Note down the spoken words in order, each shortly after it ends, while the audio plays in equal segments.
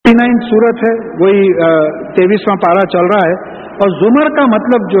59 सूरत है, वही 23वां पारा चल रहा है। और जुमर का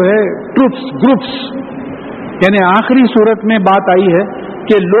मतलब जो है ट्रुप्स, ग्रुप्स, यानी आखिरी सूरत में बात आई है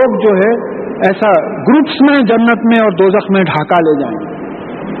कि लोग जो है ऐसा ग्रुप्स में जन्नत में और दोजख में ढाका ले जाएंगे,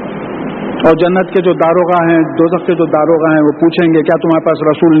 और जन्नत के जो दारोगा हैं, दोजख के जो दारोगा हैं, वो पूछेंगे क्या तुम्हारे पास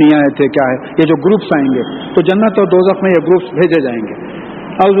रसूल नहीं आए थे, क्या है? ये जो ग्रुप्स आएंगे, तो जन्नत और दोजख में ये ग्रुप्स भेजे जाएंगे।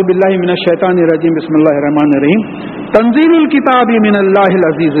 औज़ु बिल्लाहि मिनश शैतानिर रजीम, बिस्मिल्लाहिर रहमानिर रहीम। तंजीलुल किताबि मिनल्लाहिल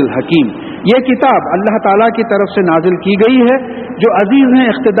अज़ीज़िल हकीम, ये किताब अल्लाह ताला की तरफ से नाजिल की गई है, जो अजीज हैं,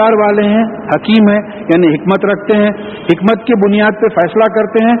 इख्तिदार वाले हैं, हकीम है, यानी हिकमत रखते हैं, हिकमत की बुनियाद पे फैसला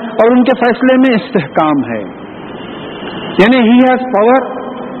करते हैं, और उनके फैसले में इस्तेहकाम है, यानी he has power,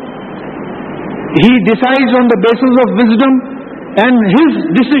 he decides on the basis of wisdom and his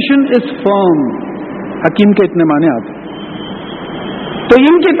decision is firm. हकीम के इतने माने आते हैं। तो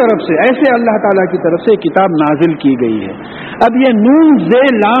इनकी तरफ से, ऐसे अल्लाह ताला की तरफ से किताब नाजिल की गई है। अब ये नून जे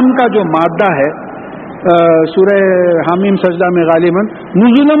लाम का जो मादा है, सूरह हामीम सजदा में गालिबन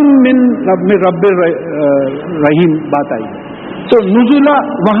नुज़ुलम मिन रब्बिर रहीम बात आई है, तो नुज़ुला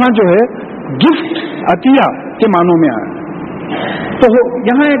वहां जो है गिफ्ट, अतिया के मानों में आया। तो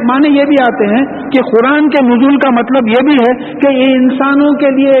यहाँ एक माने ये भी आते हैं कि कुरान के नुज़ुल का मतलब ये भी है कि ये इंसानों के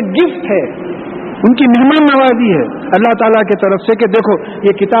लिए एक गिफ्ट है, उनकी मेहमान नवाजी है अल्लाह ताला की तरफ से कि देखो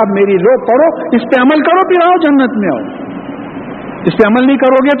ये किताब मेरी, लो पढ़ो, इस पे अमल करो, फिर आओ जन्नत में आओ। इस पे अमल नहीं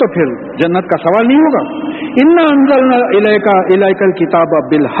करोगे तो फिर जन्नत का सवाल नहीं होगा। इन्ना अंज़लना इलैकल किताब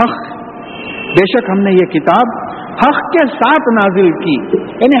बिल हक़, बेशक हमने ये किताब हक़ के साथ नाजिल की।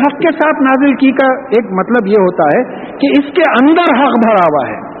 यानी हक़ के साथ नाजिल की का एक मतलब ये होता है कि इसके अंदर हक़ भरा हुआ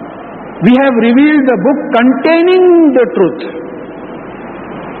है। We have revealed the book containing the truth,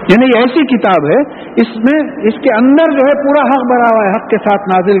 यानी ये ऐसी किताब है, इसमें इसके अंदर जो है पूरा हक़ भरा हुआ है, हक़ के साथ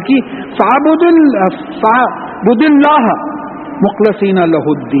नाजिल की। फ़अब्दुल्लाह मुख़लिसीना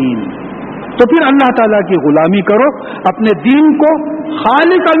लहुद्दीन, तो फिर अल्लाह ताला की गुलामी करो, अपने दीन को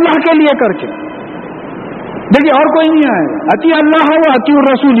खालिक अल्लाह के लिए करके। देखिए और कोई नहीं आएगा, अती अल्लाह व अती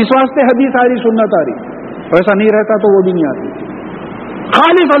रसूल, इस वास्ते हदीस आ रही, सुन्नत आ रही, वैसा नहीं रहता तो वो भी नहीं आती।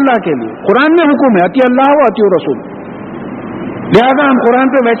 खालिक अल्लाह के लिए, कुरान में हुक्म है अती अल्लाह व अती रसूल, लिहाजा हम कुरान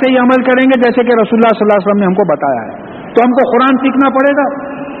पे वैसे ही अमल करेंगे जैसे कि रसूलुल्लाह सल्लल्लाहु अलैहि वसल्लम ने हमको बताया है। तो हमको कुरान सीखना पड़ेगा,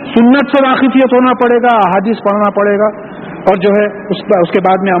 सुन्नत से वाकिफियत होना पड़ेगा, अहादीस पढ़ना पड़ेगा, और जो है उसके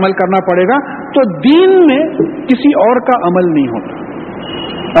बाद में अमल करना पड़ेगा। तो दीन में किसी और का अमल नहीं होता।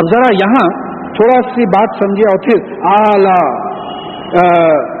 अब जरा यहाँ थोड़ा सी बात समझिए और फिर आला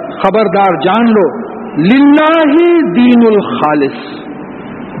खबरदार जान लो, लिल्लाही दीनुल खालिस,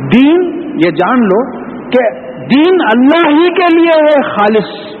 दीन ये जान लो कि दीन अल्लाह ही के लिए है,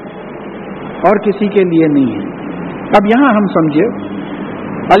 खालिस, और किसी के लिए नहीं है। अब यहां हम समझिए,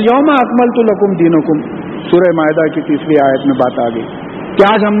 अल-यौमा अकमलतु लकुम दीनुकुम, सूरह मायदा की 30वीं आयत में बात आ गई कि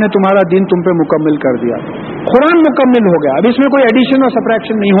आज हमने तुम्हारा दीन तुम पे मुकम्मिल कर दिया। कुरान मुकम्मिल हो गया, अब इसमें कोई एडिशन और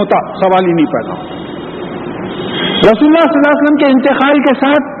सब्ट्रैक्शन नहीं होता, सवाल ही नहीं पैदा। रसूलुल्लाह सल्लल्लाहु अलैहि वसल्लम के इंतकाल के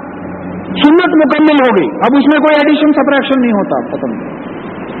साथ सुन्नत मुकम्मिल हो गई, अब उसमें कोई एडिशन सब्ट्रैक्शन नहीं होता, खत्म।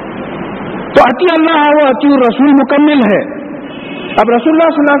 तो अती अल्लाह व अती रसूल मुकम्मिल है। अब रसूलुल्लाह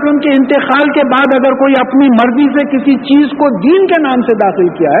सल्लल्लाहु अलैहि वसल्लम के इंतकाल के बाद अगर कोई अपनी मर्जी से किसी चीज को दीन के नाम से दाखिल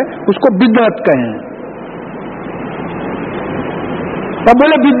किया है, उसको बिदअत कहें। अब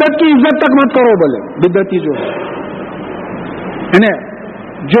बोले बिदअत की इज्जत तक मत करो, बोले बिदअती जो है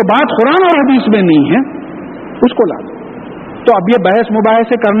जो बात कुरान और हदीस में नहीं है उसको ला दो। तो अब ये बहस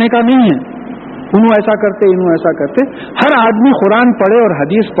मुबाहसे करने का नहीं है, उन्होंने ऐसा करते, इन्होंने ऐसा करते। हर आदमी कुरान पढ़े और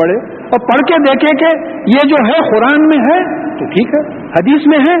हदीस पढ़े और पढ़ के देखे कि ये जो है कुरान में है तो ठीक है, हदीस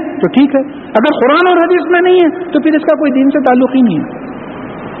में है तो ठीक है। अगर कुरान और हदीस में नहीं है तो फिर इसका कोई दीन से ताल्लुक ही नहीं है।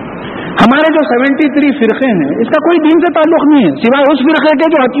 हमारे जो 73 फिरके हैं, इसका कोई दीन से ताल्लुक नहीं है, सिवाय उस फिरके के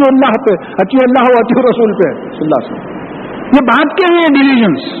जो अती अल्लाह पे, अती अल्लाह व अती रसूल पे सल्लल्लाहु अलैहि वसल्लम। ये बात के हैं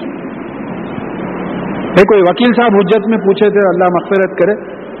डिविजन्स। कोई वकील साहब हुज्जत में पूछे थे, अल्लाह मग़फ़िरत करे,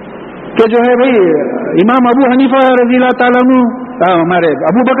 कि जो है भाई इमाम अबू हनीफा रज़ियल्लाहु ताला अन्हु, हमारे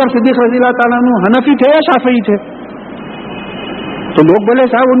अबू बकर सिद्दीक़ रज़ियल्लाहु ताला अन्हु हनफी थे या शाफ़िई थे? तो लोग बोले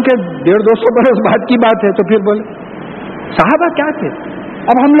साहब उनके 150-200 बरस बाद की बात है। तो फिर बोले साहबा क्या थे?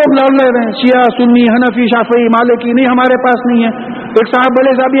 अब हम लोग लड़ ले रहे हैं, शिया सुन्नी हनफी शाफ़िई मालिकी, नहीं हमारे पास नहीं है। एक साहब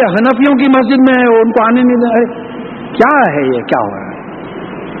बोले साहब ये हनफियों की मस्जिद में है, उनको आने नहीं दे। क्या है ये, क्या हो रहा है?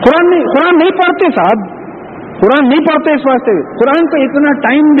 कुरान नहीं पढ़ते साहब, कुरान नहीं पढ़ते इस वास्ते। कुरान पे इतना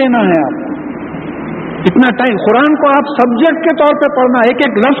टाइम देना है आपको, इतना टाइम। कुरान को आप सब्जेक्ट के तौर पे पढ़ना, एक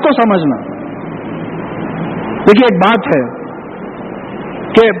एक लफ्ज को समझना। देखिए एक बात है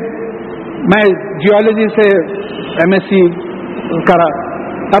कि मैं जियोलॉजी से एमएससी करा,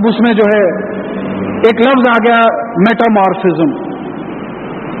 अब उसमें जो है एक लफ्ज आ गया मेटामॉर्फिज्म।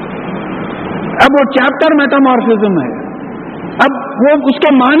 اب وہ چیپٹر میٹامورفزم ہے. اب وہ اس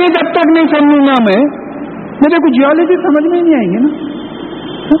کے معنی جب تک نہیں سمجھوں گا میں مجھے کچھ جیولوجی سمجھ میں نہیں آئیں گے نا.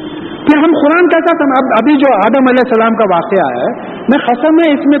 پھر ہم قرآن کیسا ابھی جو آدم علیہ السلام کا واقعہ ہے، میں قسم ہے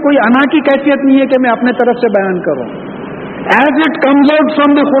اس میں کوئی انا کی کیفیت نہیں ہے کہ میں اپنے طرف سے بیان کروں. As it comes out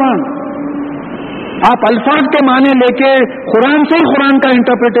from the قرآن. آپ الفاظ کے معنی لے کے قرآن سے ہی قرآن کا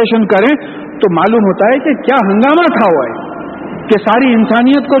انٹرپریٹیشن کریں تو معلوم ہوتا ہے کہ کیا ہنگامہ تھا ہوا ہے کہ ساری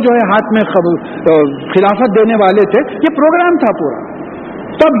انسانیت کو جو ہے ہاتھ میں خلافت دینے والے تھے. یہ پروگرام تھا پورا.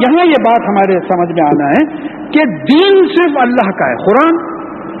 تب یہاں یہ بات ہمارے سمجھ میں آنا ہے کہ دین صرف اللہ کا ہے. قرآن،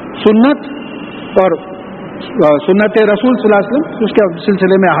 سنت اور سنت رسول صلی اللہ علیہ وسلم، اس کے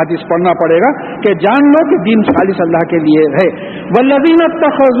سلسلے میں احادیث پڑھنا پڑے گا کہ جان لو کہ دین خالص اللہ کے لیے ہے. والذین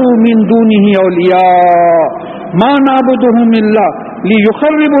اتخذوا من دونه اولیاء ما نعبدهم الا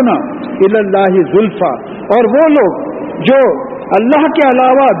لیقربونا الی اللہ زلفی. اور وہ لوگ جو اللہ کے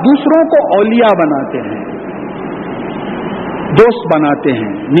علاوہ دوسروں کو اولیاء بناتے ہیں، دوست بناتے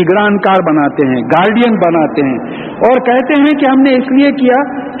ہیں، نگران کار بناتے ہیں، گارڈین بناتے ہیں، اور کہتے ہیں کہ ہم نے اس لیے کیا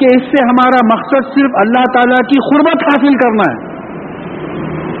کہ اس سے ہمارا مقصد صرف اللہ تعالیٰ کی قربت حاصل کرنا ہے.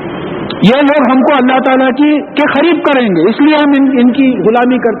 یہ لوگ ہم کو اللہ تعالیٰ کے قریب کریں گے، اس لیے ہم ان کی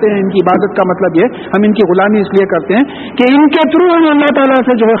غلامی کرتے ہیں. ان کی عبادت کا مطلب یہ ہم ان کی غلامی اس لیے کرتے ہیں کہ ان کے تھرو ہم اللہ تعالیٰ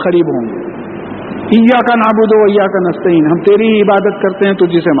سے جو ہے قریب ہوں گے. ایاک نعبد و ایاک نستعین، ہم تیری عبادت کرتے ہیں،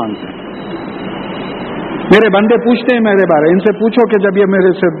 تجھ سے مانگتے ہیں. میرے بندے پوچھتے ہیں میرے بارے، ان سے پوچھو کہ جب یہ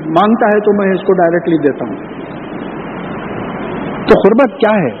میرے سے مانگتا ہے تو میں اس کو ڈائریکٹلی دیتا ہوں. تو قربت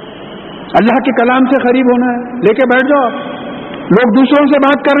کیا ہے؟ اللہ کے کلام سے قریب ہونا ہے. لے کے بیٹھ جاؤ. لوگ دوسروں سے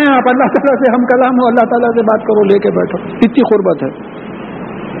بات کر رہے ہیں، آپ اللہ تعالیٰ سے ہم کلام ہو، اللہ تعالیٰ سے بات کرو، لے کے بیٹھو. اتنی قربت ہے.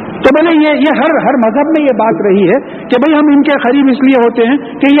 تو بولے یہ ہر مذہب میں یہ بات رہی ہے کہ بھئی ہم ان کے قریب اس لیے ہوتے ہیں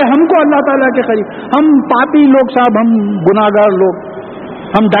کہ یہ ہم کو اللہ تعالیٰ کے قریب. ہم پاپی لوگ صاحب، ہم گناہگار لوگ،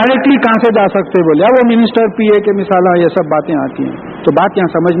 ہم ڈائریکٹلی کہاں سے جا سکتے؟ بولے وہ منسٹر پی اے کے مثالہ یہ سب باتیں آتی ہیں. تو بات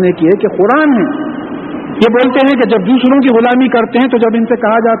یہاں سمجھنے کی ہے کہ قرآن ہے. یہ بولتے ہیں کہ جب دوسروں کی غلامی کرتے ہیں تو جب ان سے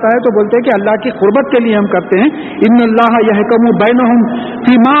کہا جاتا ہے تو بولتے ہیں کہ اللہ کی قربت کے لیے ہم کرتے ہیں. ان اللہ یحکم بینہم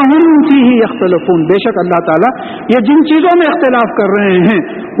فیما ہم فیہ یختلفون. بے شک اللہ تعالیٰ یہ جن چیزوں میں اختلاف کر رہے ہیں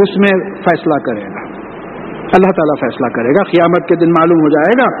اس میں فیصلہ کرے گا. اللہ تعالیٰ فیصلہ کرے گا. قیامت کے دن معلوم ہو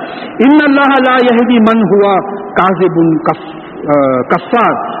جائے گا. ان اللہ لا یہدی من ہوا کاذب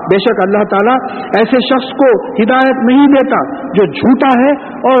کفار. بے شک اللہ تعالیٰ ایسے شخص کو ہدایت نہیں دیتا جو جھوٹا ہے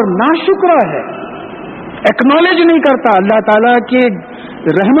اور ناشکرا ہے. ایکنالج نہیں کرتا اللہ تعالیٰ کی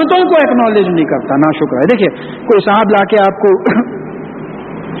رحمتوں کو، ایکنالج نہیں کرتا، ناشکرا ہے. دیکھیے کوئی صاحب لا کے آپ کو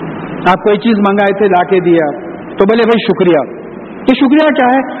کوئی چیز منگائے تھے، لا کے دیا تو بولے بھائی شکریہ. تو شکریہ کیا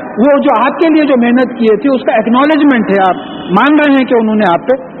ہے؟ وہ جو آپ کے لیے جو محنت کیے تھے اس کا ایکنالجمنٹ ہے. آپ مان رہے ہیں کہ انہوں نے آپ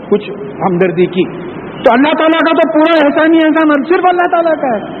پہ کچھ ہمدردی کی. تو اللہ تعالیٰ کا تو پورا احسان ہی احسان صرف اللہ تعالیٰ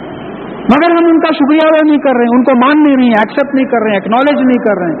کا ہے، مگر ہم ان کا شکریہ ادا نہیں کر رہے ہیں، ان کو مان نہیں رہے ہیں، ایکسپٹ نہیں کر رہے ہیں، ایکنالج نہیں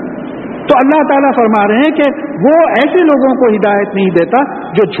کر رہے ہیں. تو اللہ تعالیٰ فرما رہے ہیں کہ وہ ایسے لوگوں کو ہدایت نہیں دیتا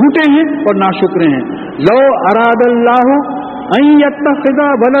جو جھوٹے ہیں اور ناشکرے ہیں. لو اراد اللہ ان یتخذ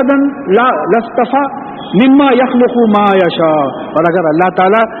ولدا لاصطفى مما یخلق ما یشاء. اور اگر اللہ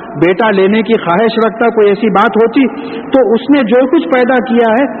تعالیٰ بیٹا لینے کی خواہش رکھتا، کوئی ایسی بات ہوتی تو اس نے جو کچھ پیدا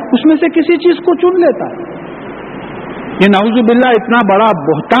کیا ہے اس میں سے کسی چیز کو چن لیتا. یہ نعوذ باللہ اتنا بڑا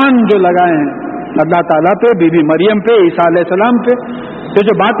بہتان جو لگائے ہیں اللہ تعالیٰ پہ، بی بی مریم پہ، عیسیٰ علیہ السلام پہ، یہ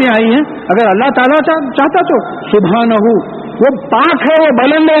جو باتیں آئی ہیں، اگر اللہ تعالیٰ چاہتا تو سبحانہ، وہ پاک ہے، وہ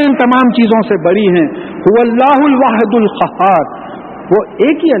بلند ہے، ان تمام چیزوں سے بری ہیں. هو اللہ الواحد القہار. وہ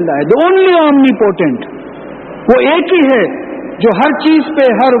ایک ہی اللہ ہے، the only omnipotent. وہ ایک ہی ہے جو ہر چیز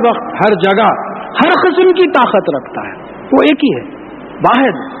پہ، ہر وقت، ہر جگہ، ہر قسم کی طاقت رکھتا ہے. وہ ایک ہی ہے،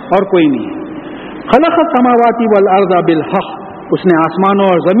 واحد، اور کوئی نہیں ہے. خلق السماوات والارض بالحق. اس نے آسمانوں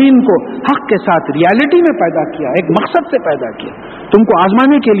اور زمین کو حق کے ساتھ ریالٹی میں پیدا کیا، ایک مقصد سے پیدا کیا، تم کو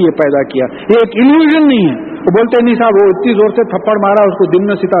آزمانے کے لیے پیدا کیا. یہ ایک ایلیوژن نہیں ہے. وہ بولتے نہیں صاحب وہ اتنی زور سے تھپڑ مارا اس کو دن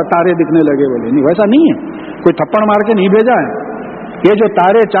میں تارے دکھنے لگے. بولے نہیں، ویسا نہیں ہے. کوئی تھپڑ مار کے نہیں بھیجا ہے. یہ جو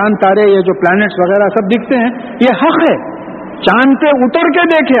تارے، چاند تارے، یہ جو پلانٹس وغیرہ سب دکھتے ہیں، یہ حق ہے. چاند پہ اتر کے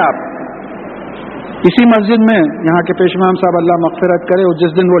دیکھے آپ. اسی مسجد میں یہاں کے پیش امام صاحب اللہ مغفرت کرے،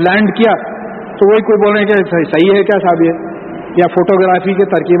 جس دن وہ لینڈ کیا تو وہی کوئی بول رہے ہیں کہ صحیح ہے کیا صاحب، یہ یا فوٹوگرافی کے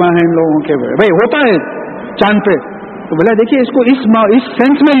ترکیبہ ہیں ان لوگوں کے. بھائی ہوتا ہے چاند پہ. تو بولا دیکھیے اس کو اس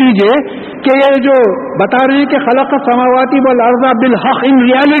سینس میں لیجئے کہ یہ جو بتا رہے ہیں کہ خلق السماوات والارض بالحق، ان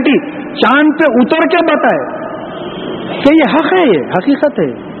ریالٹی چاند پہ اتر کے بتائے کہ یہ حق ہے، یہ حقیقت ہے،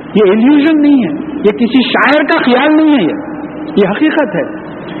 یہ ایلیوژن نہیں ہے، یہ کسی شاعر کا خیال نہیں ہے، یہ حقیقت ہے.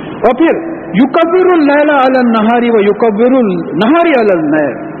 اور پھر یکبر اللیل علی النہار و یکبر النہار علی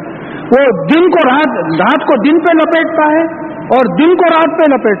اللیل. وہ دن کو رات کو دن پہ لپیٹتا ہے اور دن کو رات پہ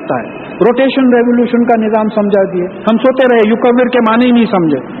لپیٹتا ہے. रोटेशन रेवोल्यूशन का निजाम समझा दिए। हम सोते रहे, युकव्विर के माने ही नहीं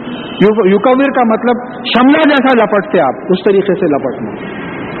समझे। युकव्विर का मतलब शमला जैसा लपटते आप, उस तरीके से लपटना।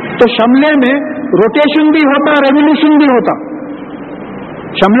 तो शमले में रोटेशन भी होता, रेवोल्यूशन भी होता।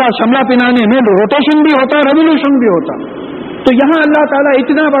 शमला पिनाने में रोटेशन भी होता, रेवोल्यूशन भी होता। तो यहां अल्लाह ताला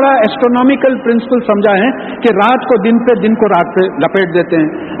इतना बड़ा एस्ट्रोनॉमिकल प्रिंसिपल समझा है कि रात को दिन पे, दिन को रात पे लपेट देते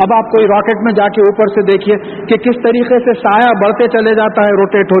हैं। अब आप कोई रॉकेट में जाके ऊपर से देखिए कि किस तरीके से साया बढ़ते चले जाता है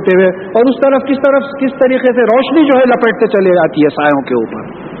रोटेट होते हुए, और उस तरफ किस तरीके से रोशनी जो है लपेटते चले जाती है सायों के ऊपर।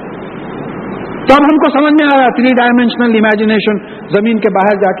 तो अब हमको समझ में आया 3 डायमेंशनल इमेजिनेशन, जमीन के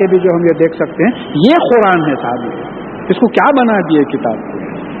बाहर जाके भी जो हम ये देख सकते हैं, ये कुरान है साहब। इसको क्या बना दिए किताब को,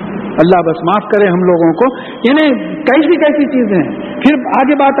 अल्लाह बस माफ करे हम लोगों को। यानी कैसी कैसी चीजें हैं। फिर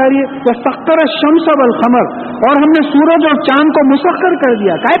आगे बात आ रही है वह सख्तर शम्स वल क़मर, और हमने सूरज और चांद को मुसख्खर कर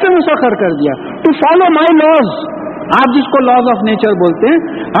दिया। काय पे मुसख्खर कर दिया? To follow my laws. आप जिसको लॉज ऑफ नेचर बोलते हैं,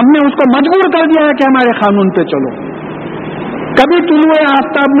 हमने उसको मजबूर कर दिया है कि हमारे कानून पे चलो। कभी तुलुए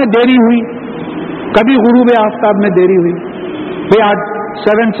आफ्ताब में देरी हुई, कभी गुरूब आफ्ताब में देरी हुई। भाई आज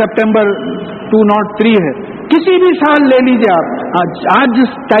 7 सितंबर 2003 है, किसी भी साल ले लीजिए आप, आज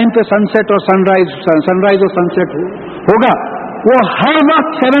जिस टाइम पे सनसेट और सनराइज और सनसेट होगा, वो हर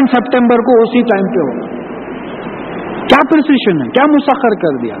वक्त 7 सितंबर को उसी टाइम पे होगा। क्या प्रिसिशन है, क्या मुसख्खर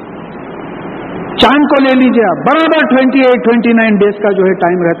कर दिया। चांद को ले लीजिए आप, बराबर 28-29 डेज का जो है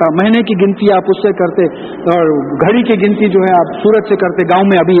टाइम रहता। महीने की गिनती आप उससे करते, और घड़ी की गिनती जो है आप सूरज से करते।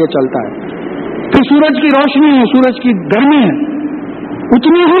 गांव में अभी ये चलता है। फिर सूरज की रोशनी है, सूरज की गर्मी है,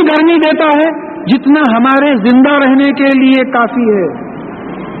 उतनी ही गर्मी देता है जितना हमारे जिंदा रहने के लिए काफी है।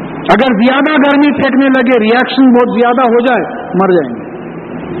 अगर ज्यादा गर्मी फेंकने लगे, रिएक्शन बहुत ज्यादा हो जाए, मर जाएंगे।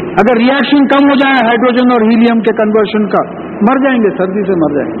 अगर रिएक्शन कम हो जाए हाइड्रोजन और हीलियम के कन्वर्शन का, मर जाएंगे, सर्दी से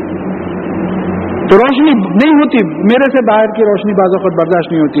मर जाएंगे। तो रोशनी नहीं होती, मेरे से बाहर की रोशनी बाज़ वक़्त बर्दाश्त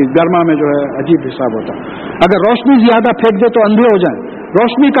नहीं होती, गर्मा में जो है अजीब हिसाब होता। अगर रोशनी ज्यादा फेंक दे तो अंधे हो जाए,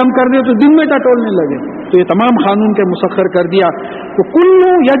 रोशनी कम कर दे तो दिन में टटोलने लगे। तो ये तमाम कानून के मुसख्खर कर दिया। तो कुल्लू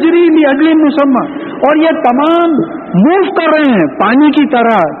यजरी ली अजली मुसम्मा, और ये तमाम मूव कर रहे हैं पानी की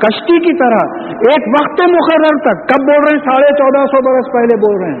तरह, कश्ती की तरह, एक वक्त मुकर्रर तक। कब बोल रहे हैं? 1450 बरस पहले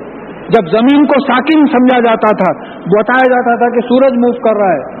बोल रहे हैं, जब जमीन को साकिन समझा जाता था, बताया जाता था कि सूरज मूव कर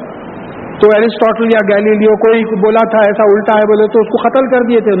रहा है। तो एरिस्टोटल या गैलीलियो कोई बोला था ऐसा उल्टा है बोले तो उसको कत्ल कर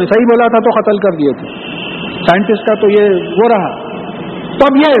दिए थे, उन्हें सही बोला था तो कत्ल कर दिए थे। साइंटिस्ट का तो ये वो रहा। तो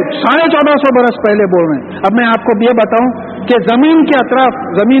अब ये 1450 बरस पहले बोल रहे हैं। अब मैं आपको ये बताऊं कि जमीन के अतराफ,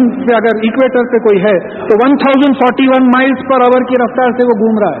 जमीन पे अगर इक्वेटर पे कोई है तो 1041 माइल्स पर आवर की रफ्तार से वो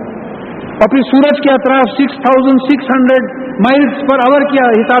घूम रहा है, और फिर सूरज के अतराफ 6600 माइल्स पर आवर के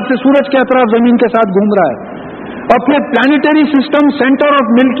हिसाब से सूरज के अतराफ जमीन के साथ घूम रहा है। और फिर planetary system centre of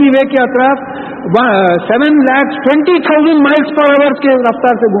Milky Way के अतराफ 7,20,000 माइल्स पर आवर के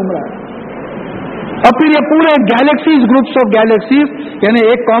रफ्तार से घूम रहा है। और फिर ये पूरे गैलेक्सीज, ग्रुप्स ऑफ गैलेक्सीज, यानी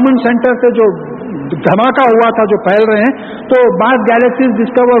एक कॉमन सेंटर से जो धमाका हुआ था, जो फैल रहे हैं, तो बाद गैलेक्सीज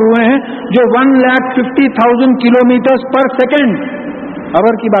डिस्कवर हुए हैं जो 1,50,000 किलोमीटर पर सेकेंड,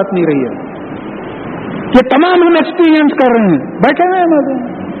 आवर की बात नहीं रही है। ये तमाम हम एक्सपीरियंस कर रहे हैं, बैठे हुए हैं।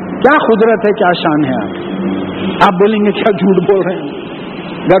 क्या कुदरत है, क्या शान है। आप बोलेंगे क्या झूठ बोल रहे हैं,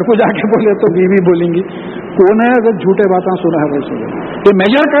 घर को जाके बोले तो बीवी बोलेंगी कौन है अगर झूठे बातें सुना है वैसे। ये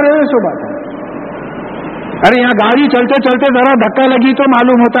मेजर कर रहे हैं सो बात। अरे यहाँ गाड़ी चलते चलते जरा धक्का लगी तो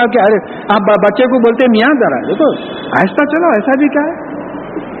मालूम होता है कि अरे आप बच्चे को बोलते मियाँ जरा देखो आहिस्ता चलो, ऐसा भी क्या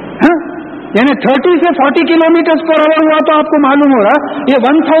है। यानी 30 से 40 किलोमीटर पर आवर हुआ तो आपको मालूम हो रहा, ये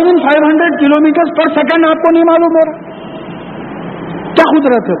 1500 किलोमीटर पर सेकंड आपको नहीं मालूम हो रहा। क्या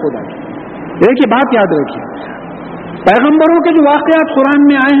कुदरत है खुदा की। एक ही बात याद रखिए, पैगंबरों के जो वाकयात कुरान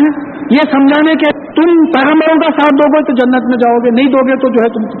में आए हैं, ये समझाने के तुम पैगंबरों का साथ दोगे तो जन्नत में जाओगे, नहीं दोगे तो जो है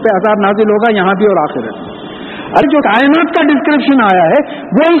तुम पे अज़ाब नाजिल होगा यहाँ भी और आखिरत में। अरे जो कायनात का डिस्क्रिप्शन आया है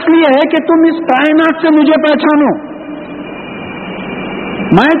वो इसलिए है कि तुम इस कायनात से मुझे पहचानो।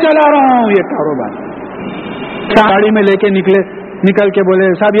 मैं चला रहा हूं ये कारोबार। गाड़ी में लेके निकल के बोले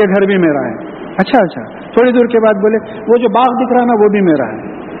साहब ये घर भी मेरा है। अच्छा, थोड़ी दूर के बाद बोले वो जो बाग दिख रहा है ना वो भी मेरा है।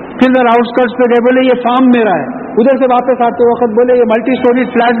 फिर जरा आउटस्कर्ट्स पे गए, बोले ये फार्म मेरा है। उधर से वापस आते वक्त बोले ये मल्टी स्टोरी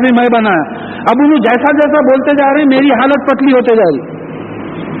फ्लैट भी मैं बनाया। अब उन्हें जैसा जैसा बोलते जा रहे हैं मेरी हालत पतली होते जा रही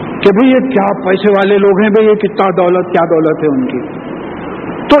कि भाई ये क्या पैसे वाले लोग हैं, भाई ये कितना दौलत, क्या दौलत है उनकी।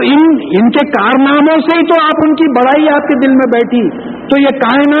 तो इनके कारनामों से ही तो आप उनकी बड़ाई आपके दिल में बैठी। तो ये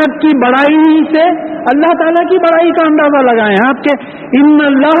कायनात की बड़ाई से अल्लाह ताला की बड़ाई का अंदाजा लगाएं आपके।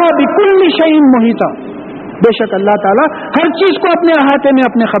 इन्नल्लाह बिकुल्लि शैइन मुहीता, बेशक अल्लाह ताला हर चीज को अपने अहाते में,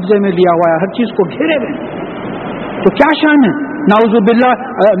 अपने कब्जे में लिया हुआ है, हर चीज को घेरे हुए। तो क्या शान है। नाउज़ुबिल्लाह,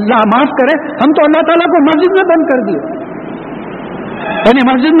 अल्लाह माफ करे, हम तो अल्लाह ताला को मस्जिद में बंद कर दिए। یعنی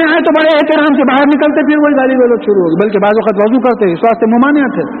مسجد میں آئے تو بڑے احترام سے، باہر نکلتے پھر وہی گالی گلوچ شروع ہوگی، بلکہ بعض وقت وضو کرتے، اس واسطے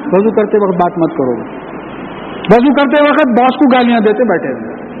ممانعت ہے، وضو کرتے وقت بات مت کرو، وضو کرتے وقت باس کو گالیاں دیتے بیٹھے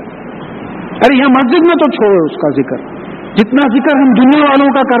ہوئے. ارے یہاں مسجد میں تو چھوڑو اس کا ذکر. جتنا ذکر ہم دنیا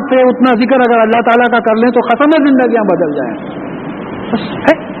والوں کا کرتے ہیں اتنا ذکر اگر اللہ تعالیٰ کا کر لیں تو ختم ہے، زندگیاں بدل جائیں.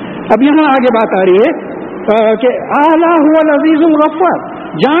 اب یہاں آگے بات آ رہی ہے کہ اعلیٰ هو العزیز الغفار،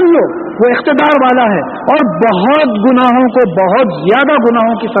 جان لو وہ اقتدار والا ہے اور بہت گناہوں کو، بہت زیادہ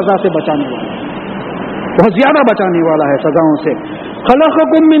گناہوں کی سزا سے بچانے والا ہے، بہت زیادہ بچانے والا ہے سزاؤں سے.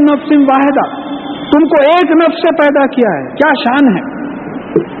 خلقکم من نفس واحدہ، تم کو ایک نفس سے پیدا کیا ہے. کیا شان ہے.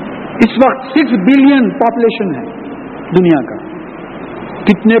 اس وقت 6 بلین پاپولیشن ہے دنیا کا،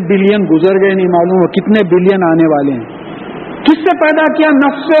 کتنے بلین گزر گئے نہیں معلوم، کتنے بلین آنے والے ہیں. کس سے پیدا کیا؟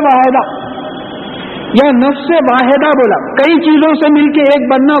 نفس واحدہ. یا نفس واحدہ بولا، کئی چیزوں سے مل کے ایک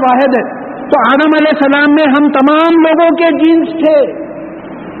بننا واحد ہے. تو آدم علیہ السلام میں ہم تمام لوگوں کے جینس تھے.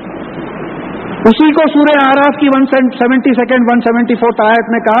 اسی کو سورہ اعراف کی 172 174 آیت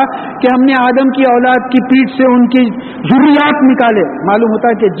میں کہا کہ ہم نے آدم کی اولاد کی پیٹھ سے ان کی ذریات نکالے، معلوم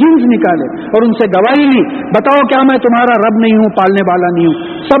ہوتا ہے کہ جینس نکالے، اور ان سے گواہی لی، بتاؤ کیا میں تمہارا رب نہیں ہوں، پالنے والا نہیں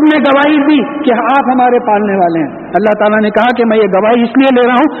ہوں. سب نے گواہی دی کہ آپ ہمارے پالنے والے ہیں. اللہ تعالیٰ نے کہا کہ میں یہ گواہی اس لیے لے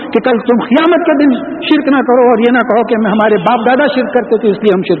رہا ہوں کہ کل تم قیامت کے دن شرک نہ کرو اور یہ نہ کہو کہ ہمارے باپ دادا شرک کرتے تھے اس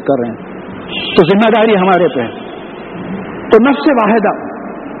لیے ہم شرک کر رہے ہیں. تو ذمہ داری ہمارے پہ ہے. تو نفس واحدہ.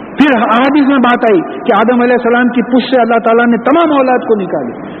 پھر احادیث میں بات آئی کہ آدم علیہ السلام کی پشت سے اللہ تعالیٰ نے تمام اولاد کو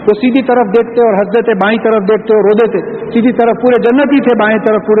نکالی. وہ سیدھی طرف دیکھتے اور ہنستے تھے، بائیں طرف دیکھتے اور روتے تھے. سیدھی طرف پورے جنتی تھے، بائیں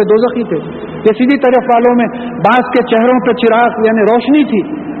طرف پورے دوزخی تھے. یہ سیدھی طرف والوں میں بعض کے چہروں پہ چراغ یعنی روشنی تھی.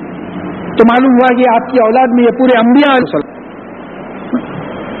 تو معلوم ہوا کہ آپ کی اولاد میں یہ پورے انبیاء.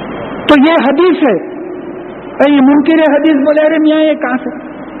 تو یہ حدیث ہے. یہ منکر حدیث بولے ارے میاں یہ کہاں سے؟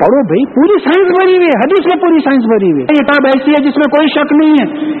 پڑھو بھائی، پوری سائنس بھری ہوئی ہے، حدیث میں پوری سائنس بھری ہوئی ہے. یہ کتاب ایسی ہے جس میں کوئی شک نہیں ہے.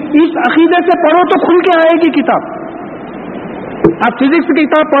 اس عقیدے سے پڑھو تو کھل کے آئے گی کتاب. آپ فزکس کی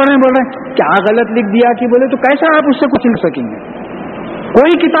کتاب پڑھ رہے ہیں، بول رہے ہیں کیا غلط لکھ دیا کہ بولے، تو کیسا آپ اس سے کچھ لکھ سکیں گے؟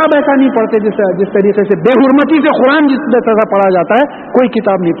 کوئی کتاب ایسا نہیں پڑھتے جس طریقے سے بے حرمتی سے قرآن جس طرح پڑھا جاتا ہے، کوئی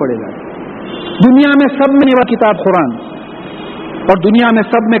کتاب نہیں پڑھے گا. دنیا میں سب میں بڑی کتاب قرآن، اور دنیا میں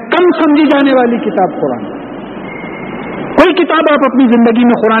سب میں کم سمجھی جانے والی کتاب قرآن. کوئی کتاب آپ اپنی زندگی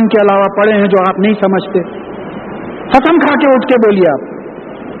میں قرآن کے علاوہ پڑھے ہیں جو آپ نہیں سمجھتے؟ قسم کھا کے اٹھ کے بولیے آپ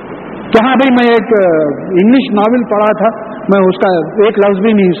کہ ہاں بھائی میں ایک انگلش ناول پڑھا تھا، میں اس کا ایک لفظ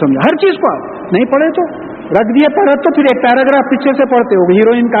بھی نہیں سمجھا. ہر چیز کو آپ نہیں پڑھے تو رکھ دیے پڑھے تو پھر ایک پیراگراف پیچھے سے پڑھتے ہو،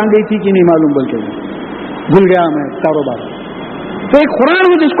 ہیروئن کہاں گئی تھی کہ نہیں معلوم، بلکہ بھول گیا میں کاروبار. تو ایک قرآن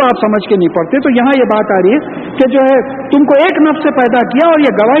ہے جس کو آپ سمجھ کے نہیں پڑھتے. تو یہاں یہ بات آ رہی ہے کہ جو ہے تم کو ایک نفس سے پیدا کیا اور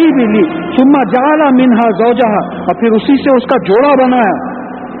یہ گواہی بھی لی. ثم جعل منها زوجها، اور پھر اسی سے اس کا جوڑا بنایا.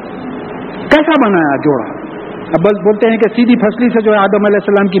 کیسا بنایا جوڑا؟ اب بس بولتے ہیں کہ سیدھی پھسلی سے جو ہے آدم علیہ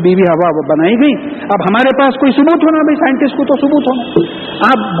السلام کی بیوی ہوا وہ بنائی گئی. اب ہمارے پاس کوئی ثبوت ہونا، بھائی سائنٹسٹ کو تو ثبوت ہونا.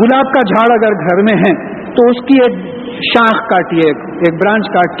 آپ گلاب کا جھاڑ اگر گھر میں ہیں تو اس کی ایک شاخ کاٹیے، ایک برانچ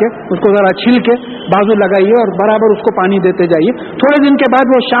کاٹ کے اس کو ذرا چھل کے بازو لگائیے اور برابر اس کو پانی دیتے جائیے. تھوڑے دن کے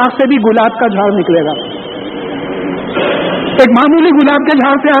بعد وہ شاخ سے بھی گلاب کا جھاڑ نکلے گا. ایک معمولی گلاب کے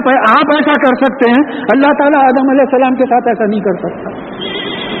جھاڑ سے آپ ایسا کر سکتے ہیں، اللہ تعالیٰ آدم علیہ السلام کے ساتھ ایسا نہیں کر سکتا.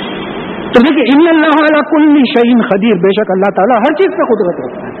 تو دیکھیے ان اللہ علی کل شیء قدیر، بے شک اللہ تعالیٰ ہر چیز پہ قدرت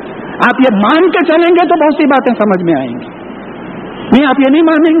رکھتا ہے. آپ یہ مان کے چلیں گے تو بہت سی باتیں سمجھ میں آئیں گی. نہیں آپ یہ نہیں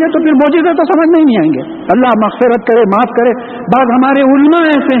مانیں گے تو پھر معجزے تو سمجھ میں نہیں آئیں گے. اللہ مغفرت کرے، معاف کرے. بعض ہمارے علماء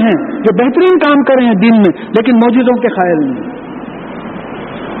ایسے ہیں جو بہترین کام کرے ہیں دین میں لیکن معجزوں کے قائل نہیں.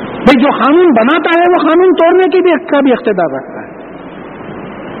 بھائی جو قانون بناتا ہے وہ قانون توڑنے کی بھی اقتدار رکھتا ہے.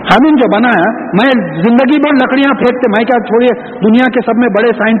 قانون جو بنایا، میں زندگی بھر لکڑیاں پھینکتے، میں کیا چھوڑیے دنیا کے سب میں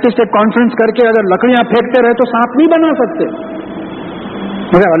بڑے سائنٹسٹ ایک کانفرنس کر کے اگر لکڑیاں پھینکتے رہے تو سانپ نہیں بنا سکتے.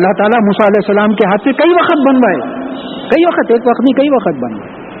 مگر اللہ تعالیٰ موسیٰ علیہ السلام کے ہاتھ سے کئی وقت بنوائے، کئی وقت، ایک وقت نہیں کئی وقت بنوائے.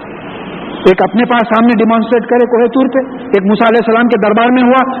 ایک اپنے پاس سامنے ڈیمانسٹریٹ کرے کوہ طور پہ، ایک موسیٰ علیہ السلام کے دربار میں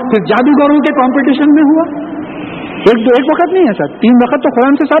ہوا، پھر جادوگروں کے کمپٹیشن میں ہوا. ایک وقت نہیں ہے سر، 3 وقت تو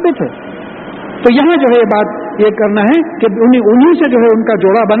قرآن سے ثابت ہے. تو یہاں جو ہے بات یہ کرنا ہے کہ انہیں سے جو ہے ان کا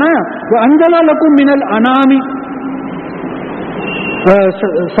جوڑا بنایا. وَأَنزَلَ لَكُم مِّنَ الْأَنْعَامِ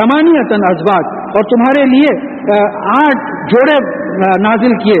ثَمَانِيَةً أَزْوَاجًا، اور تمہارے لیے 8 جوڑے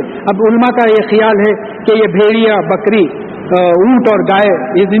نازل کیے. اب علماء کا یہ خیال ہے کہ یہ بھیڑیا، بکری، اونٹ اور گائے،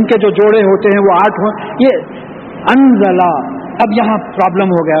 یہ جن کے جو جوڑے ہوتے ہیں وہ 8 ہوں. یہ انزلہ، اب یہاں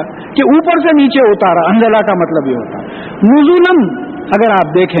پرابلم ہو گیا کہ اوپر سے نیچے اتارا. انزلہ کا مطلب یہ ہوتا ہے نزولن. اگر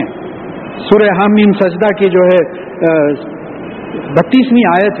آپ دیکھیں سورہ حامیم سجدہ کی جو ہے 32ویں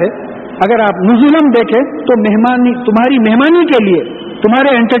آیت ہے، اگر آپ نزولن دیکھیں تو تمہاری مہمانی کے لیے،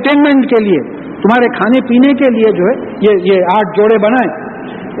 تمہارے انٹرٹینمنٹ کے لیے تمہارے کھانے پینے کے لیے جو ہے یہ 8 جوڑے بنائے.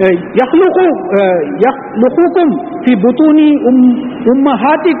 یخلقکم فی بطون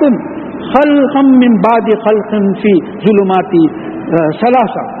امہاتکم خلقا من بعد خلق فی ظلمات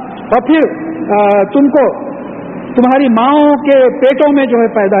ثلاثہ. اور پھر تم کو تمہاری ماؤں کے پیٹوں میں جو ہے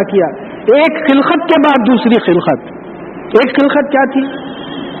پیدا کیا، ایک خلقت کے بعد دوسری خلقت. ایک خلقت کیا تھی؟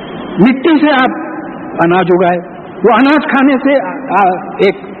 مٹی سے آپ اناج اگائے، وہ اناج کھانے سے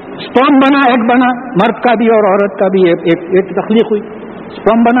ایک سپرم بنا، ایک بنا، مرد کا بھی اور عورت کا بھی ایک تخلیق ہوئی.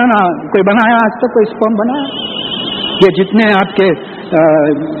 سپرم بنانا کوئی بنایا آج تک؟ کوئی سپرم بنایا؟ یہ جتنے آپ کے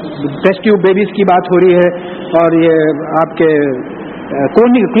ٹیسٹ ٹیوب بیبیز کی بات ہو رہی ہے اور یہ آپ کے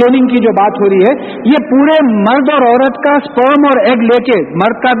کلوننگ کی جو بات ہو رہی ہے، یہ پورے مرد اور عورت کا سپرم اور ایگ لے کے،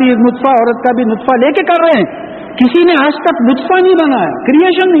 مرد کا بھی نطفہ عورت کا بھی نطفہ لے کے کر رہے ہیں. کسی نے آج تک نطفہ نہیں بنایا،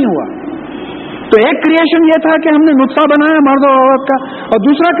 کریشن نہیں ہوا. تو ایک کریشن یہ تھا کہ ہم نے نطفہ بنایا مرد اور عورت کا، اور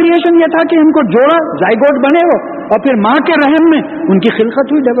دوسرا کریشن یہ تھا کہ ان کو جوڑا، زائگوٹ بنے وہ، اور پھر ماں کے رحم میں ان کی خلقت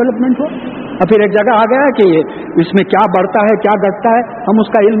ہوئی، ڈیولپمنٹ ہوا. اور پھر ایک جگہ آ گیا کہ اس میں کیا بڑھتا ہے کیا گھٹتا ہے ہم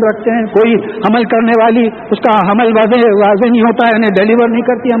اس کا علم رکھتے ہیں. کوئی حمل کرنے والی اس کا حمل واضح نہیں ہوتا ہے، یعنی ڈیلیور نہیں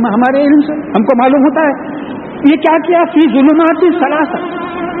کرتی، ہمارے علم سے ہم کو معلوم ہوتا ہے. یہ کیا کیا؟ فی ظلمات ثلاثہ،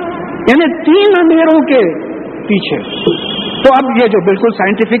 یعنی 3 اندھیروں کے پیچھے. تو اب یہ جو بالکل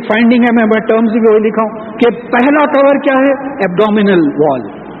سائنٹیفک فائنڈنگ ہے، میں ٹرمز بھی وہی لکھا ہوں کہ پہلا کور کیا ہے؟ ایبڈومینل وال،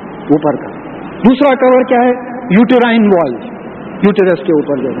 اوپر کا. دوسرا کور کیا ہے؟ یوٹرائن وال، یوٹرس کے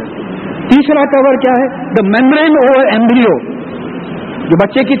اوپر جو ہے. تیسرا کور کیا ہے؟ دا میمبرین اوور ایمبریو، جو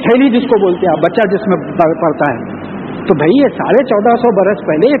بچے کی تھیلی جس کو بولتے ہیں، بچہ جس میں پڑتا ہے. تو بھائی یہ 1450 برس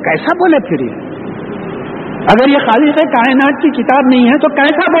پہلے یہ کیسا بولے پھر؟ اگر یہ خالق کائنات کی کتاب نہیں ہے تو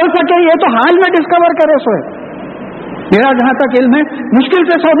کیسا بول سکے؟ یہ تو حال میں ڈسکور کرے سو ہے. میرا جہاں تک علم ہے مشکل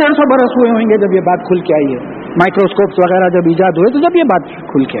سے 100-150 برس ہوئے ہوئیں گے جب یہ بات کھل کے آئی ہے. مائکروسکوپس وغیرہ جب ایجاد ہوئے تو جب یہ بات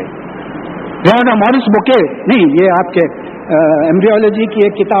کھل کے آئی. لہٰذا مورس بوکے نہیں، یہ آپ کے ایمبریولوجی کی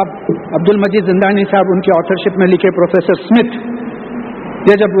ایک کتاب عبد المجید زندانی صاحب ان کی آتھرشپ میں لکھے، پروفیسر اسمتھ،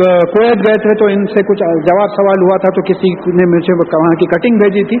 یہ جب کویت گئے تھے تو ان سے کچھ جواب سوال ہوا تھا، تو کسی نے مجھے وہاں کی کٹنگ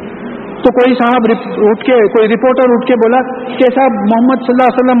بھیجی تھی. تو کوئی صاحب کوئی رپورٹر اٹھ کے بولا کہ صاحب محمد صلی اللہ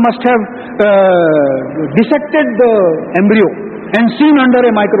علیہ وسلم must have ڈسیکٹڈ the embryo and seen under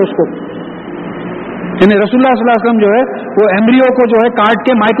a microscope. یعنی رسول اللہ صلی اللہ علیہ وسلم جو ہے وہ ایمبریو کو جو ہے کاٹ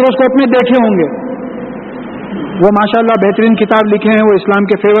کے مائکروسکوپ میں دیکھے ہوں گے. وہ ماشاءاللہ بہترین کتاب لکھے ہیں وہ اسلام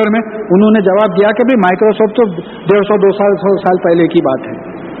کے فیور میں. انہوں نے جواب دیا کہ بھائی مائکروسکوپ تو 150-200 سال پہلے کی بات ہے.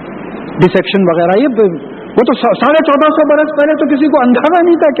 ڈسیکشن وغیرہ یہ وہ تو 1450 برس پہلے تو کسی کو اندازہ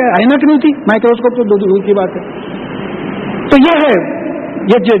نہیں تھا، کیا عینک نہیں تھی، مائکروسکوپ تو دور کی بات ہے. تو یہ ہے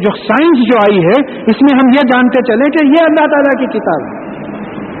یہ جو سائنس جو آئی ہے اس میں ہم یہ جانتے چلے کہ یہ اللہ تعالیٰ کی کتاب ہے.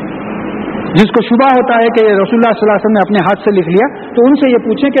 جس کو شبہ ہوتا ہے کہ رسول اللہ صلی اللہ علیہ وسلم نے اپنے ہاتھ سے لکھ لیا تو ان سے یہ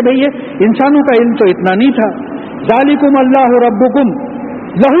پوچھیں کہ بھئی یہ انسانوں کا علم تو اتنا نہیں تھا. ذالکم اللہ ربکم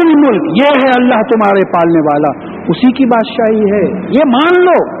لہ الملک، یہ ہے اللہ تمہارے پالنے والا، اسی کی بادشاہی ہے. یہ مان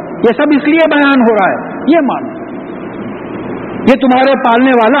لو، یہ سب اس لیے بیان ہو رہا ہے، یہ مان لو یہ تمہارے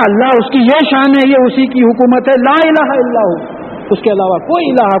پالنے والا اللہ، اس کی یہ شان ہے، یہ اسی کی حکومت ہے. لا الہ الا ہو، اس کے علاوہ کوئی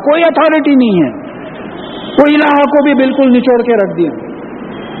الہ، کوئی اتھارٹی نہیں ہے. کوئی الہ کو بھی بالکل نچوڑ کے رکھ دیا،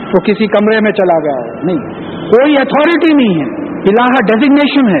 وہ کسی کمرے میں چلا گیا ہے، نہیں، کوئی اتھارٹی نہیں ہے. الہ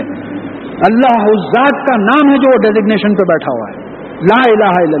ڈیزگنیشن ہے، اللہ اس ذات کا نام ہے جو وہ ڈیزگنیشن پہ بیٹھا ہوا ہے. لا الہ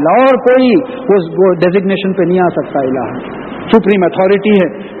الا اللہ، اور کوئی وہ ڈیزگنیشن پہ نہیں آ سکتا. الہ سپریم اتھارٹی ہے.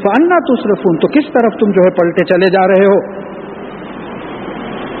 فانا تصرفون، تو کس طرف تم جو ہے پلٹے چلے جا رہے ہو.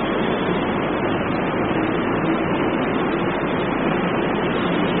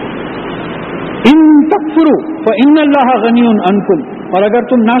 ان تکفروا فان اللہ غنی عنکم، اور اگر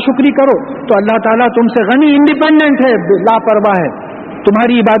تم ناشکری کرو تو اللہ تعالیٰ تم سے غنی، انڈیپینڈنٹ ہے، لاپرواہ ہے،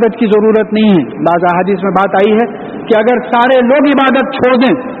 تمہاری عبادت کی ضرورت نہیں ہے. بعض احادیث میں بات آئی ہے کہ اگر سارے لوگ عبادت چھوڑ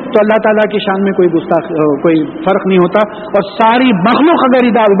دیں تو اللہ تعالیٰ کی شان میں کوئی فرق نہیں ہوتا، اور ساری مخلوق اگر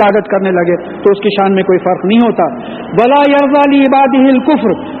عبادت کرنے لگے تو اس کی شان میں کوئی فرق نہیں ہوتا. ولا یرضی لعبادہ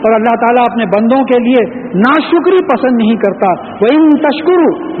الکفر، اور اللہ تعالیٰ اپنے بندوں کے لیے ناشکری پسند نہیں کرتا. وَإِن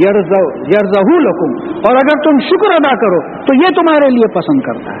تَشْكُرُوا يَرْضَهُ لَكُمْ، اور اگر تم شکر ادا کرو تو یہ تمہارے لیے پسند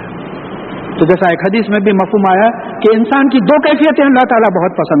کرتا ہے. تو جیسا ایک حدیث میں بھی مفہوم آیا کہ انسان کی 2 کیفیتیں اللہ تعالیٰ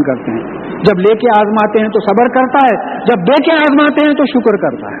بہت پسند کرتے ہیں. جب لے کے آزماتے ہیں تو صبر کرتا ہے، جب دے کے آزماتے ہیں تو شکر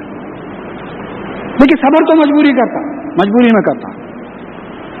کرتا ہے. لیکن صبر تو مجبوری میں کرتا،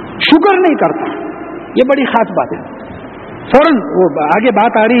 شکر نہیں کرتا. یہ بڑی خاص بات ہے. فوراً وہ آگے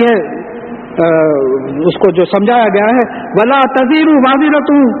بات آ رہی ہے، اس کو جو سمجھایا گیا ہے، وَلَا تَزِرُ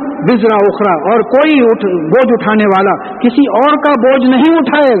وَازِرَةٌ وِزْرَ أُخْرَى، اور کوئی بوجھ اٹھانے والا کسی اور کا بوجھ نہیں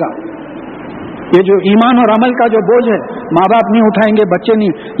اٹھائے گا. یہ جو ایمان اور عمل کا جو بوجھ ہے، ماں باپ نہیں اٹھائیں گے، بچے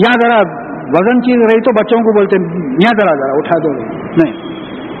نہیں. یہاں ذرا वजन चीज रही तो बच्चों को बोलते मियाँ जरा उठा दो, नहीं,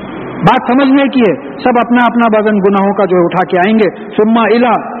 बात समझने की है। सब अपना अपना वजन गुनाहों का जो है उठा के आएंगे। सुम्मा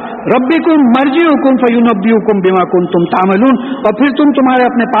इला रब्बिकुम मर्जिउकुम फयुनब्बिउकुम बिमा कुंतुम तामलून, और फिर तुम तुम्हारे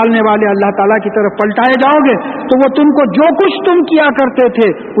अपने पालने वाले अल्लाह ताला की तरफ पलटाए जाओगे तो वो तुमको जो कुछ तुम किया करते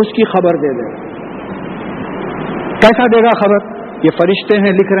थे उसकी खबर दे देगा। कैसा देगा खबर? ये फरिश्ते हैं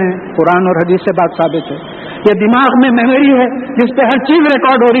लिख रहे हैं, कुरान और हदीस से बात साबित है। ये दिमाग में मेमोरी है जिस पे हर चीज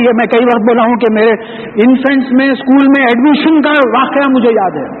रिकॉर्ड हो रही है। मैं कई बार बोला हूं कि मेरे इन्फेंट्स में स्कूल में एडमिशन का वाकया मुझे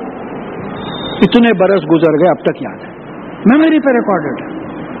याद है, इतने बरस गुजर गए अब तक याद है, मेमोरी पे रिकॉर्डेड है।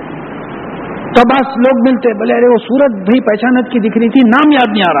 तो बस लोग मिलते बोले अरे वो सूरत भाई पहचानत की दिख रही थी, नाम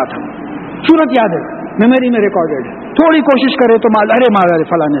याद नहीं आ रहा था, सूरत याद है, मेमोरी में रिकॉर्डेड है, थोड़ी कोशिश करे तो अरे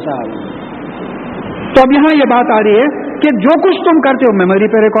फलाने साहब। तो अब यहां ये बात आ रही है कि जो कुछ तुम करते हो मेमोरी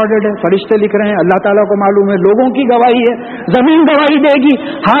पे रिकॉर्डेड है, फरिश्ते लिख रहे हैं, अल्लाह ताला को मालूम है, लोगों की गवाही है, जमीन गवाही देगी,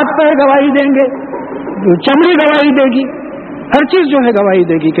 हाथ पैर गवाही देंगे, चमड़ी गवाही देगी, हर चीज जो है गवाही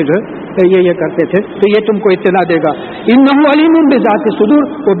देगी कि जो है ये करते थे, तो ये तुमको इत्तला देगा। इन्नहु अलीमुन बिज़ाति सुदूर,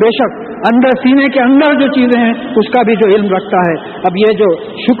 वो बेशक अंदर सीने के अंदर जो चीजें हैं उसका भी जो इल्म रखता है। अब ये जो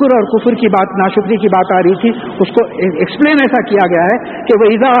शुक्र और कुफर की बात, नाशुक्री की बात आ रही थी, उसको एक्सप्लेन ऐसा किया गया है कि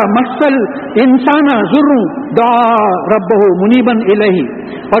वो इज़ा मस्सल इंसाना ज़ुर्रु दा रब्बहु मुनीबन इलैहि,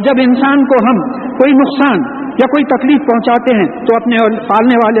 और जब इंसान को हम कोई नुकसान या कोई तकलीफ पहुंचाते हैं तो अपने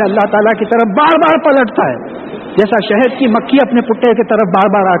पालने वाले अल्लाह ताला की तरफ बार बार पलटता है। जैसा शहद की मक्खी अपने पुट्टे की तरफ बार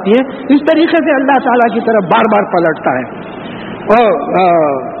बार आती है, इस तरीके से अल्लाह ताला की तरफ बार बार पलटता है। और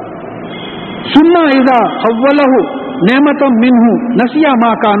सुन्ना इज़ा अव्वलहु नेमतम मिन्हु नसिया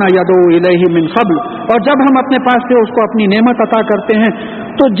मा काना यदो इलैहि मिन क़ब्ल, और जब हम अपने पास से उसको अपनी नेमत अता करते हैं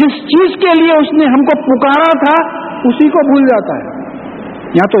तो जिस चीज के लिए उसने हमको पुकारा था उसी को भूल जाता है।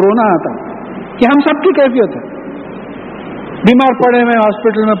 यहां तो रोना आता कि हम सबकी कैफियत है, बीमार पड़े हुए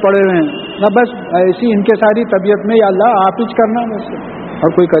हॉस्पिटल में पड़े हुए हैं, ना बस ऐसी इनके सारी तबीयत में या अल्लाह आप ही करना वैसे,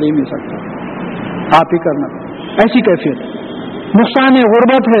 और कोई कर ही नहीं सकता, आप ही करना, ऐसी कैफियत, नुकसान है,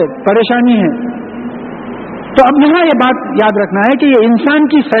 गुर्बत है, परेशानी है। तो अब यहां ये बात याद रखना है कि ये इंसान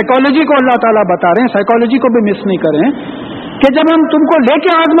की साइकोलॉजी को अल्लाह ताला बता रहे हैं, साइकोलॉजी को भी मिस नहीं करें कि जब हम तुमको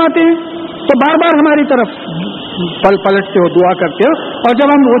लेके आजमाते हैं तो बार बार हमारी तरफ पलटते हो, दुआ करते हो, और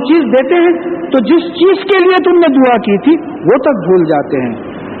जब हम वो चीज देते हैं तो जिस चीज के लिए तुमने दुआ की थी वो तक भूल जाते हैं।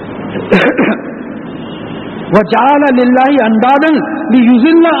 वजाला लिल्लाहि अंदादन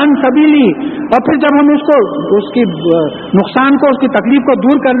लियुज़िल्ला अन सबीली, और फिर जब हम उसको उसकी नुकसान को, उसकी तकलीफ को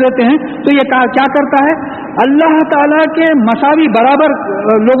दूर कर देते हैं तो ये क्या करता है, अल्लाह ताला के मसावी बराबर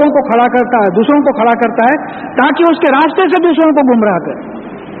लोगों को खड़ा करता है, दूसरों को खड़ा करता है ताकि उसके रास्ते से दूसरों को गुमराह करे।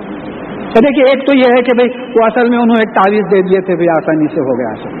 तो देखिए एक तो ये है कि भाई वो असल में उन्होंने एक तावीज दे दिए थे, भाई आसानी से हो गया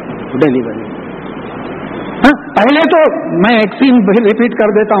सब डिलीवरी। हाँ, पहले तो मैं एक सीन रिपीट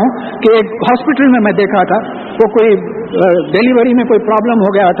कर देता हूं कि एक हॉस्पिटल में मैं देखा था, वो कोई डिलीवरी में कोई प्रॉब्लम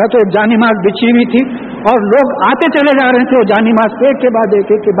हो गया था, तो एक जानीमाज बिछी हुई थी और लोग आते चले जा रहे थे, वो जानीमाज पे एक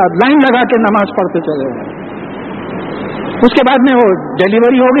के बाद लाइन लगा के नमाज पढ़ते चले गए। उसके बाद में वो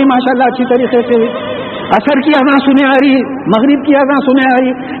डिलीवरी हो गई माशाल्लाह अच्छी तरीके से, असर की अज़ान सुने आ रही, मगरिब की अज़ान सुने आ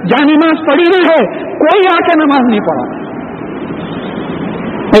रही, जानीमाज पड़ी नहीं है, कोई आके नमाज नहीं पढ़ा।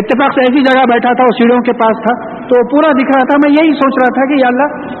 इत्तेफाक से ऐसी जगह बैठा था, वो सीढ़ियों के पास था, तो पूरा दिख रहा था, मैं यही सोच रहा था कि या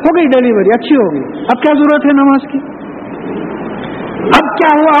अल्लाह हो गई डिलीवरी, अच्छी हो गई, अब क्या जरूरत है नमाज की, अब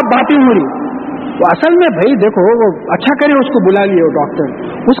क्या हुआ, अब बातें हो रही। तो असल में भाई देखो, वो अच्छा करे उसको बुला लिए, वो डॉक्टर,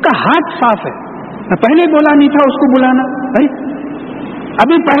 उसका हाथ साफ है, पहले बोला नहीं था उसको बुलाना भाई,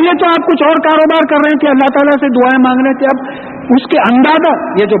 अभी पहले तो आप कुछ और कारोबार कर रहे थे, अल्लाह ताला से दुआएं मांग रहे थे, अब उसके अंदाजा,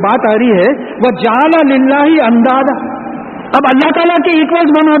 ये जो बात आ रही है वह जाला लिल्लाही अंदाजा, अब अल्लाह ताला के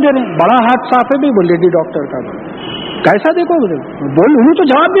इक्वल्स बना दे रहे हैं। बड़ा हाथ साफ है भाई, वो लेडी डॉक्टर का, कैसा देखो बोले, बोल उन्होंने तो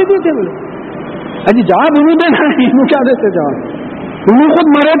जवाब दे दिए थे, बोले अजी जवाब उन्होंने देना है, इन्हों क्या देते जवाब, उन्होंने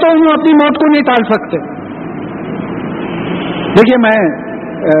खुद मरे तो उन्होंने अपनी मौत को नहीं टाल सकते। देखिए मैं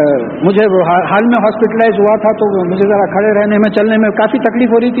मुझे हाल में हॉस्पिटलाइज हुआ था, तो मुझे जरा खड़े रहने में, चलने में काफी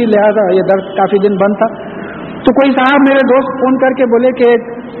तकलीफ हो रही थी, लिहाजा ये दर्द काफी दिन बंद था। तो कोई साहब मेरे दोस्त फोन करके बोले कि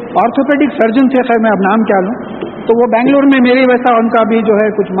ऑर्थोपेडिक सर्जन थे, खैर मैं अब नाम क्या लूं, तो वो बेंगलुरु में मेरी वैसा उनका भी जो है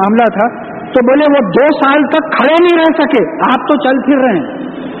कुछ मामला था, तो बोले वो 2 साल तक खड़े नहीं रह सके, आप तो चल फिर रहे हैं।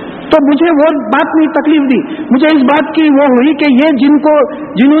 तो मुझे वो बात नहीं तकलीफ दी, मुझे इस बात की वो हुई कि ये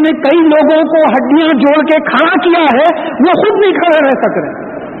जिन्होंने कई लोगों को हड्डियां जोड़ के खड़ा किया है, वो खुद नहीं खड़े रह सक रहे,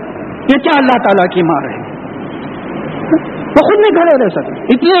 ये क्या अल्लाह ताला की मार है, वो खुद नहीं खड़े रह सके,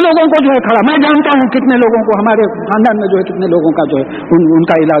 इतने लोगों को जो है खड़ा, मैं जानता हूं कितने लोगों को, हमारे खानदान में जो है कितने लोगों का जो है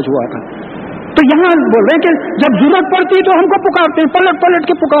उनका इलाज हुआ था। तो यहां बोल रहे हैं कि जब जरूरत पड़ती है तो हमको पुकारते हैं, पलट पलट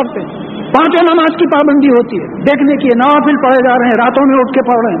के पुकारते हैं, 5 नमाज की पाबंदी होती है, देखने की नवाफिल पढ़े जा रहे हैं, रातों में उठ के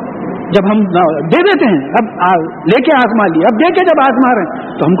पढ़ रहे हैं, جب ہم دے دیتے ہیں، اب لے کے آزما لیے، اب دے کے جب آزما رہے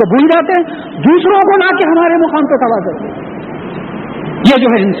ہیں تو ہم کو بھول جاتے ہیں، دوسروں کو لا کے ہمارے مقام پہ کھڑا کرتے ہیں۔ یہ جو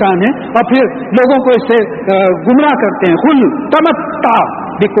ہے انسان ہے، اور پھر لوگوں کو اس سے گمراہ کرتے ہیں۔ خل تمتع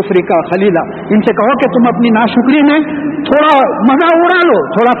بکفری کا خلیلا، ان سے کہو کہ تم اپنی ناشکری میں تھوڑا مزہ اڑا لو،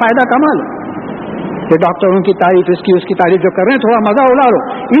 تھوڑا فائدہ کما لو۔ کہ ڈاکٹروں کی تعریف اس کی تعریف جو کر رہے ہیں، تھوڑا مزہ اڑا لو۔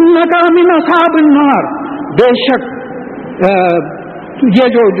 انک من اصحاب النار، بے شک یہ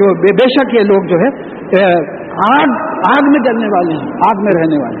جو بے شک یہ لوگ جو ہے آگ میں جلنے والے ہیں، آگ میں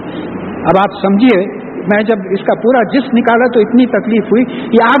رہنے والے ہیں۔ اب آپ سمجھیے، میں جب اس کا پورا جسم نکالا تو اتنی تکلیف ہوئی۔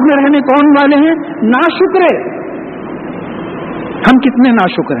 یہ آگ میں رہنے کون والے ہیں؟ ناشکرے۔ ہم کتنے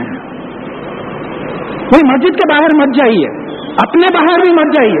ناشکر ہیں؟ کوئی مسجد کے باہر مت جائیے، اپنے باہر بھی مت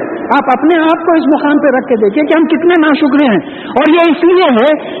جائیے، آپ اپنے آپ کو اس مقام پہ رکھ کے دیکھیے کہ ہم کتنے ناشکرے ہیں۔ اور یہ اس لیے ہے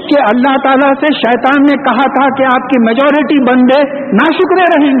کہ اللہ تعالیٰ سے شیطان نے کہا تھا کہ آپ کی میجورٹی بندے ناشکرے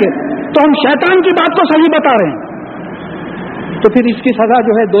رہیں گے، تو ہم شیطان کی بات کو صحیح بتا رہے ہیں، تو پھر اس کی سزا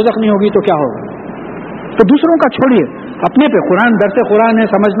جو ہے دوزخ نہیں ہوگی تو کیا ہوگا؟ تو دوسروں کا چھوڑیے، اپنے پہ قرآن، درس قرآن ہے،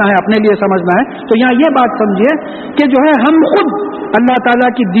 سمجھنا ہے، اپنے لیے سمجھنا ہے۔ تو یہاں یہ بات سمجھیے کہ جو ہے ہم خود اللہ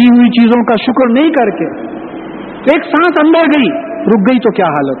تعالیٰ کی دی ہوئی چیزوں کا شکر نہیں کر کے، ایک سانس اندر گئی، رک گئی تو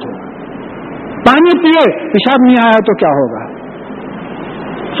کیا حالت ہو؟ پانی پیے، پیشاب نہیں آیا تو کیا ہوگا؟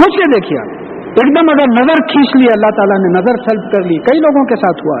 سوچ کے دیکھیے آپ، ایک دم اگر نظر کھینچ لی، اللہ تعالیٰ نے نظر سلب کر لی، کئی لوگوں کے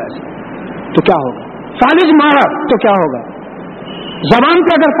ساتھ ہوا ایسا، تو کیا ہوگا؟ فالج مارا تو کیا ہوگا؟ زبان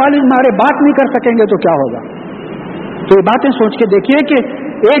پہ اگر فالج مارے بات نہیں کر سکیں گے تو کیا ہوگا؟ تو یہ باتیں سوچ کے دیکھیے کہ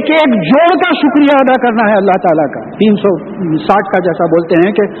ایک ایک جوڑ کا شکریہ ادا کرنا ہے اللہ تعالیٰ کا۔ 360 کا جیسا بولتے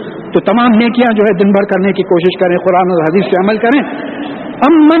ہیں کہ تو تمام نیکیاں جو ہے دن بھر کرنے کی کوشش کریں، قرآن اور حدیث پہ عمل کریں۔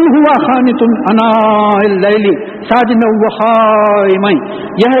 امن ہوا خانت اناء اللیل ساجدا وقائما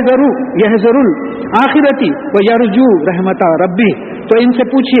یحذر الآخرتی ویرجو رحمت ربی۔ تو ان سے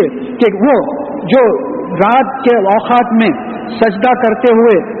پوچھیے کہ وہ جو رات کے اوقات میں سجدہ کرتے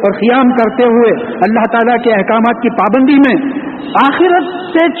ہوئے اور قیام کرتے ہوئے اللہ تعالیٰ کے احکامات کی پابندی میں آخرت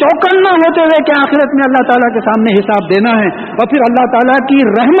سے چوکنا ہوتے ہوئے کہ آخرت میں اللہ تعالیٰ کے سامنے حساب دینا ہے، اور پھر اللہ تعالیٰ کی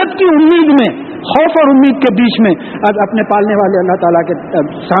رحمت کی امید میں، خوف اور امید کے بیچ میں اپنے پالنے والے اللہ تعالیٰ کے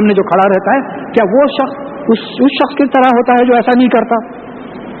سامنے جو کھڑا رہتا ہے، کیا وہ شخص اس شخص کی طرح ہوتا ہے جو ایسا نہیں کرتا؟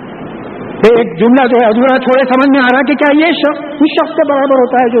 ایک جملہ جو ہے ادھورا تھوڑے سمجھ میں آ رہا ہے کہ کیا یہ شخص اس شخص کے برابر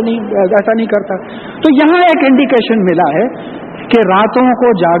ہوتا ہے جو ایسا نہیں کرتا؟ تو یہاں ایک انڈیکیشن ملا ہے کہ راتوں کو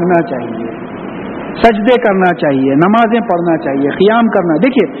جاگنا چاہیے، سجدے کرنا چاہیے، نمازیں پڑھنا چاہیے، قیام کرنا۔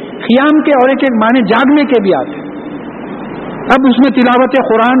 دیکھیے قیام کے اور ایک معنی جاگنے کے بھی آتے ہیں۔ اب اس میں تلاوت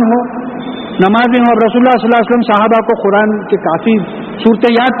قرآن ہو، نمازیں ہوں۔ اب رسول اللہ صلی اللہ علیہ وسلم صحابہ کو قرآن کے کافی صورتیں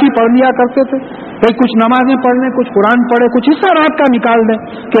یاد کی پڑھ لیا کرتے تھے، بھائی کچھ نمازیں پڑھ لیں، کچھ قرآن پڑھے، کچھ حصہ رات کا نکال دیں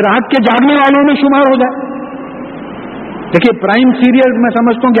کہ رات کے جاگنے والوں میں شمار ہو جائے۔ دیکھیے پرائم سیریل میں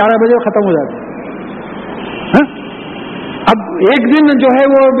سمجھتا ہوں 11 بجے ختم ہو جاتے ہیں۔ اب ایک دن جو ہے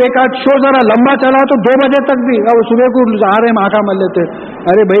وہ ایک آدھ شو ذرا لمبا چلا تو 2 بجے تک بھی، اب صبح کو آ رہے ہیں آنکھا مل لیتے،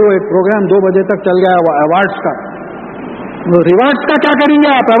 ارے بھائی وہ ایک پروگرام 2 بجے تک چل گیا ایوارڈس کا، ریوارڈس کا کیا کریں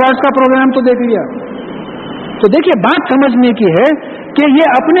گے آپ؟ ایوارڈس کا پروگرام تو دیکھ لیا۔ تو دیکھیے بات سمجھنے کی ہے کہ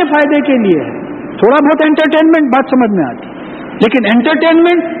یہ اپنے فائدے کے لیے ہے، تھوڑا بہت انٹرٹینمنٹ بات سمجھ میں آتی، لیکن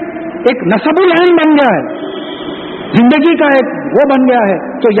انٹرٹینمنٹ ایک نصب العین بن گیا ہے، زندگی کا ایک وہ بن گیا ہے۔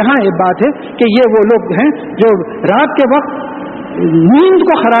 تو یہاں ایک بات ہے کہ یہ وہ لوگ ہیں جو رات کے وقت نیند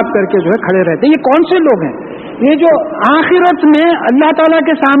کو خراب کر کے جو ہے کھڑے رہتے ہیں۔ یہ کون سے لوگ ہیں؟ یہ جو آخرت میں اللہ تعالیٰ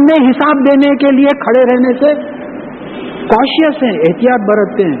کے سامنے حساب دینے کے لیے کھڑے رہنے سے کاشیس ہیں، احتیاط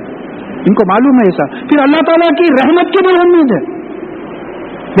برتتے ہیں، ان کو معلوم ہے ایسا، پھر اللہ تعالیٰ کی رحمت کی بھی امید ہے۔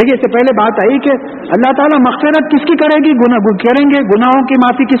 دیکھیے اس سے پہلے بات آئی کہ اللہ تعالیٰ مغفرت کس کی کرے گی؟ کریں گے، گناہوں کی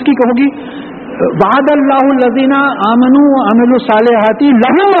معافی کس کی ہوگی؟ وعد اللہ الذین آمنوا وعملوا الصالحات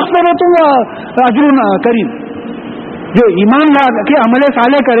لہم مغفرۃ واجر کریم، جو ایمان لا کے عمل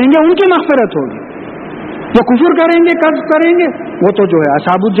صالح کریں گے ان کی مغفرت ہوگی، جو کفر کریں گے قرض کریں گے وہ تو جو ہے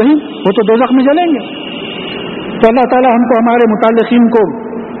اصحاب الجحیم، وہ تو دوزخ میں جلیں گے۔ تو اللہ تعالیٰ ہم کو ہمارے متعلقین کو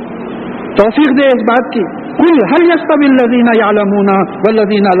توفیق دے اس بات کی۔ قل هل يستوي الذين يعلمون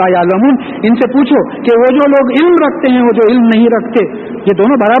والذين لا يعلمون، ان سے پوچھو کہ وہ جو لوگ علم رکھتے ہیں وہ جو علم نہیں رکھتے، یہ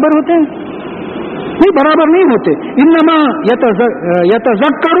دونوں برابر ہوتے ہیں؟ نہیں، برابر نہیں ہوتے۔ انما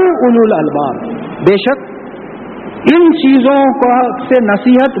يتذكر اولو الالباب، بے شک ان چیزوں سے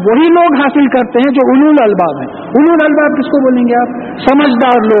نصیحت وہی لوگ حاصل کرتے ہیں جو اولو الالباب ہیں۔ اولو الالباب کس کو بولیں گے آپ؟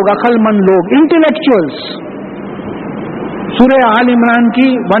 سمجھدار لوگ، عقل مند لوگ، انٹلیکچوئلس۔ سورہ آل عمران کی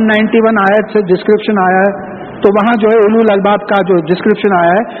 191 آیت سے ڈسکرپشن آیا ہے، تو وہاں جو ہے اولو الالباب کا جو ڈسکرپشن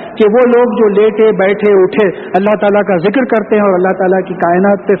آیا ہے کہ وہ لوگ جو لیٹے بیٹھے اٹھے اللہ تعالیٰ کا ذکر کرتے ہیں اور اللہ تعالیٰ کی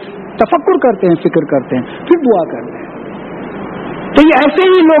کائنات پہ تفکر کرتے ہیں، فکر کرتے ہیں، پھر دعا کرتے ہیں۔ تو یہ ایسے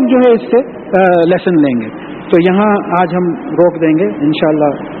ہی لوگ جو ہے اس سے لیسن لیں گے. تو یہاں آج ہم روک دیں گے، انشاءاللہ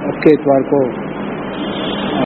اب کے اتوار کو